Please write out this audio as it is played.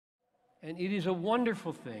And it is a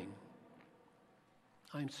wonderful thing.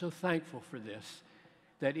 I'm so thankful for this,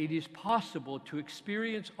 that it is possible to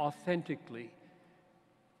experience authentically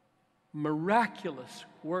miraculous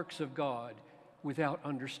works of God without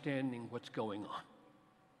understanding what's going on,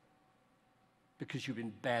 because you've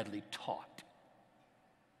been badly taught.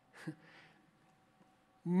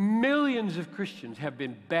 Millions of Christians have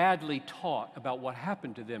been badly taught about what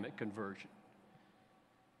happened to them at conversion.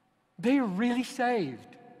 They are really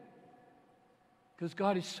saved because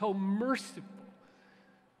God is so merciful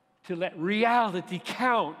to let reality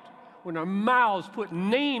count when our mouths put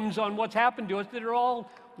names on what's happened to us that are all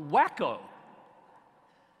wacko.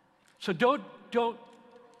 So don't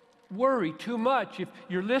worry too much if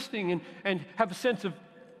you're listening and have a sense of,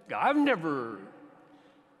 I've never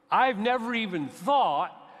even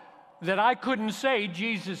thought that I couldn't say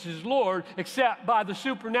Jesus is Lord except by the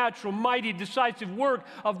supernatural, mighty, decisive work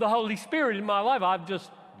of the Holy Spirit in my life. I've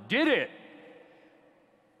just did it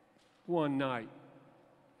one night.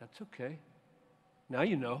 That's okay. Now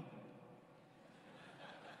you know.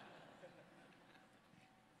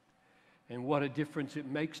 And what a difference it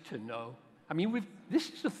makes to know. I mean, this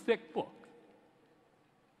is a thick book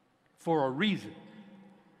for a reason.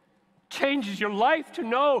 Changes your life to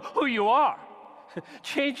know who you are.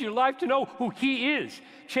 Change your life to know who He is.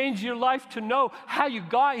 Change your life to know how you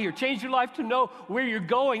got here. Change your life to know where you're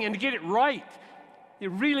going and to get it right.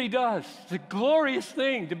 It really does. It's a glorious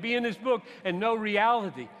thing to be in this book and know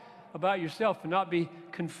reality about yourself and not be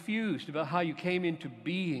confused about how you came into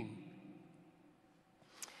being.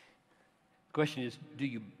 The question is, do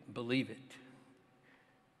you believe it?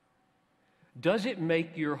 Does it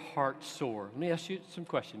make your heart sore? Let me ask you some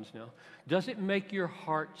questions now. Does it make your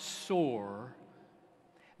heart sore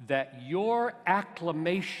that your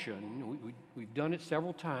acclamation, we've done it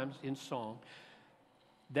several times in song,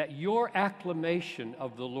 that your acclamation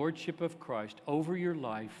of the Lordship of Christ over your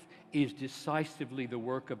life is decisively the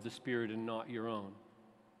work of the Spirit and not your own?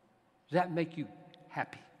 Does that make you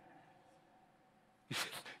happy?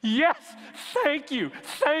 Yes, thank you,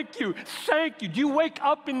 thank you, thank you. Do you wake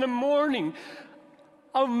up in the morning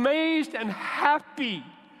amazed and happy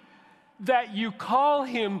that you call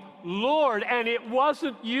Him Lord and it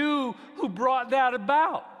wasn't you who brought that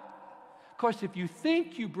about? Of course, if you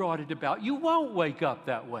think you brought it about, you won't wake up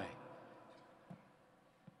that way,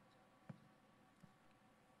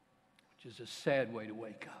 which is a sad way to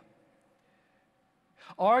wake up.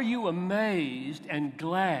 Are you amazed and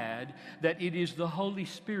glad that it is the Holy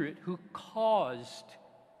Spirit who caused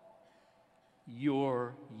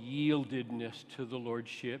your yieldedness to the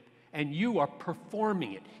Lordship, and you are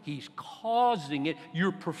performing it? He's causing it,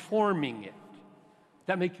 you're performing it.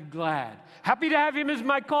 That make you glad? Happy to have Him as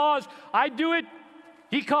my cause. I do it,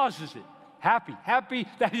 He causes it. Happy, happy,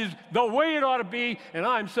 that is the way it ought to be, and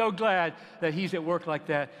I'm so glad that He's at work like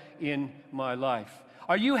that in my life.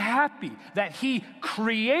 Are you happy that He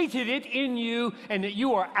created it in you and that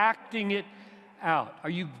you are acting it out? Are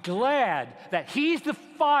you glad that He's the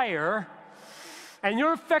fire and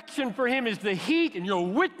your affection for Him is the heat and your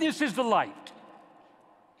witness is the light?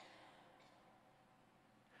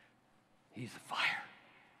 He's the fire.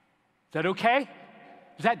 Is that okay?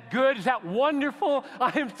 Is that good? Is that wonderful?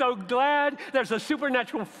 I am so glad there's a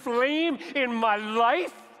supernatural flame in my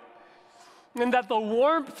life, and that the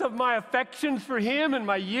warmth of my affections for Him and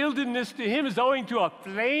my yieldedness to Him is owing to a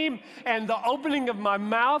flame, and the opening of my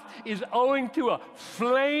mouth is owing to a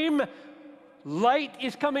flame. Light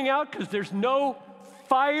is coming out because there's no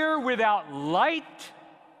fire without light.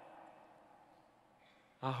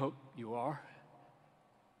 I hope you are.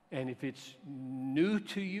 And if it's new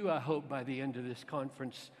to you, I hope by the end of this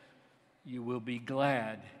conference you will be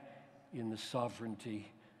glad in the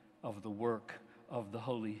sovereignty of the work of the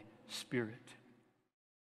Holy Spirit.